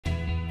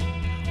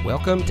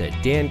Welcome to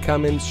Dan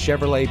Cummins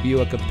Chevrolet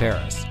Buick of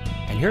Paris.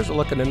 And here's a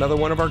look at another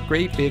one of our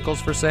great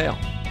vehicles for sale.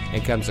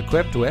 It comes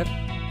equipped with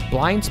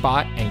blind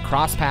spot and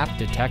cross path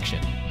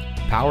detection,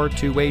 power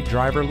two-way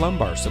driver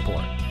lumbar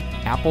support,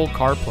 Apple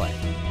CarPlay,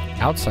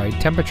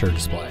 outside temperature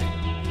display,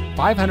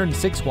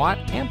 506-watt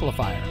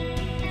amplifier,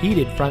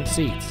 heated front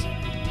seats,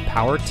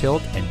 power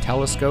tilt and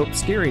telescope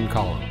steering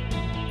column,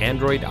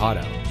 Android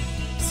Auto,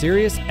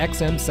 Sirius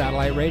XM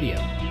satellite radio,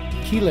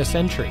 keyless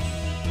entry,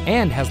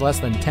 and has less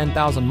than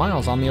 10,000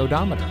 miles on the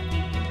odometer.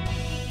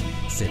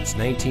 Since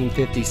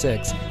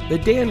 1956, the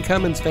Dan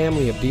Cummins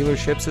family of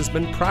dealerships has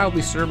been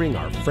proudly serving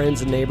our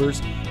friends and neighbors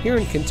here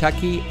in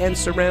Kentucky and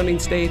surrounding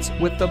states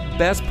with the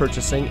best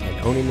purchasing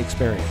and owning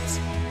experience.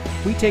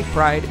 We take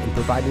pride in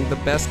providing the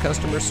best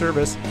customer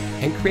service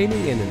and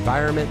creating an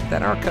environment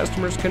that our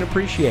customers can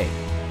appreciate.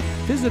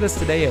 Visit us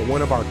today at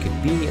one of our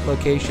convenient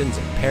locations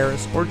in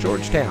Paris or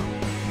Georgetown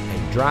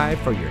and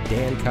drive for your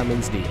Dan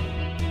Cummins deal.